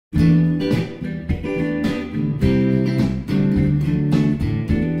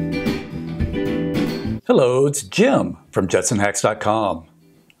Hello, it's Jim from JetsonHacks.com.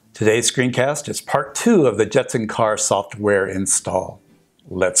 Today's screencast is part 2 of the Jetson car software install.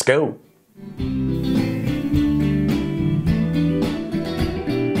 Let's go!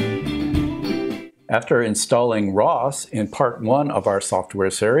 After installing ROS in part 1 of our software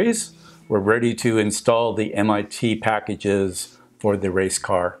series, we're ready to install the MIT packages for the race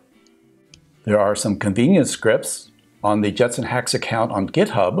car. There are some convenience scripts on the Jetson Hacks account on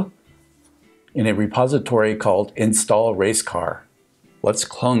GitHub in a repository called Install RACECAR. Let's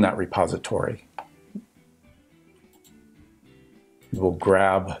clone that repository. We'll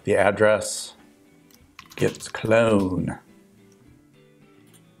grab the address, git clone.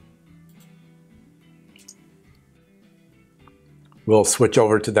 We'll switch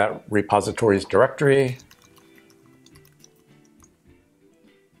over to that repository's directory.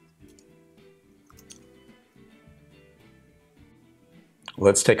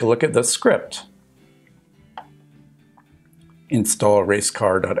 Let's take a look at the script. Install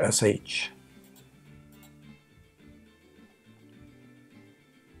racecar.sh.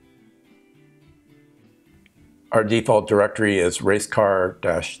 Our default directory is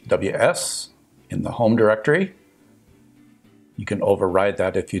racecar-ws in the home directory. You can override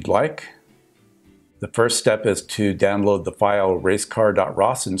that if you'd like. The first step is to download the file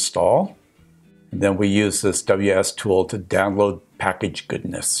racecar.ros install. And then we use this WS tool to download package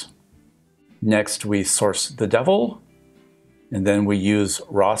goodness. Next, we source the devil, and then we use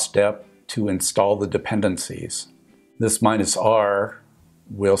rosdep to install the dependencies. This -r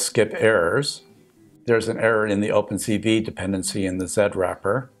will skip errors. There's an error in the OpenCV dependency in the Z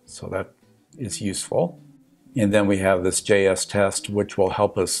wrapper, so that is useful. And then we have this JS test, which will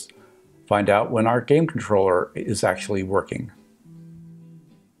help us find out when our game controller is actually working.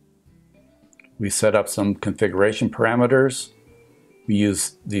 We set up some configuration parameters. We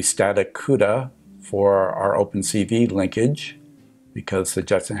use the static CUDA for our OpenCV linkage because the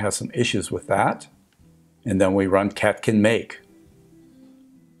Jetson has some issues with that. And then we run catkin make.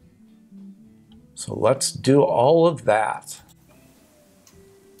 So let's do all of that.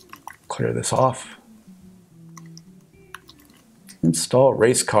 Clear this off. Install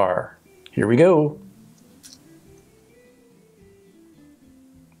RACECAR. Here we go.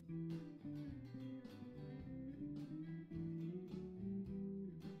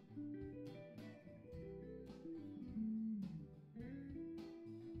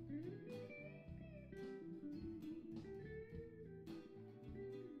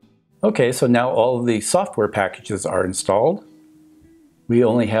 Okay, so now all of the software packages are installed. We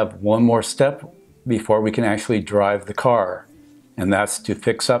only have one more step before we can actually drive the car, and that's to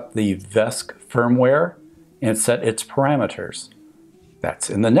fix up the VESC firmware and set its parameters.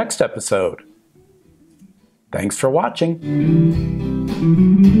 That's in the next episode. Thanks for watching.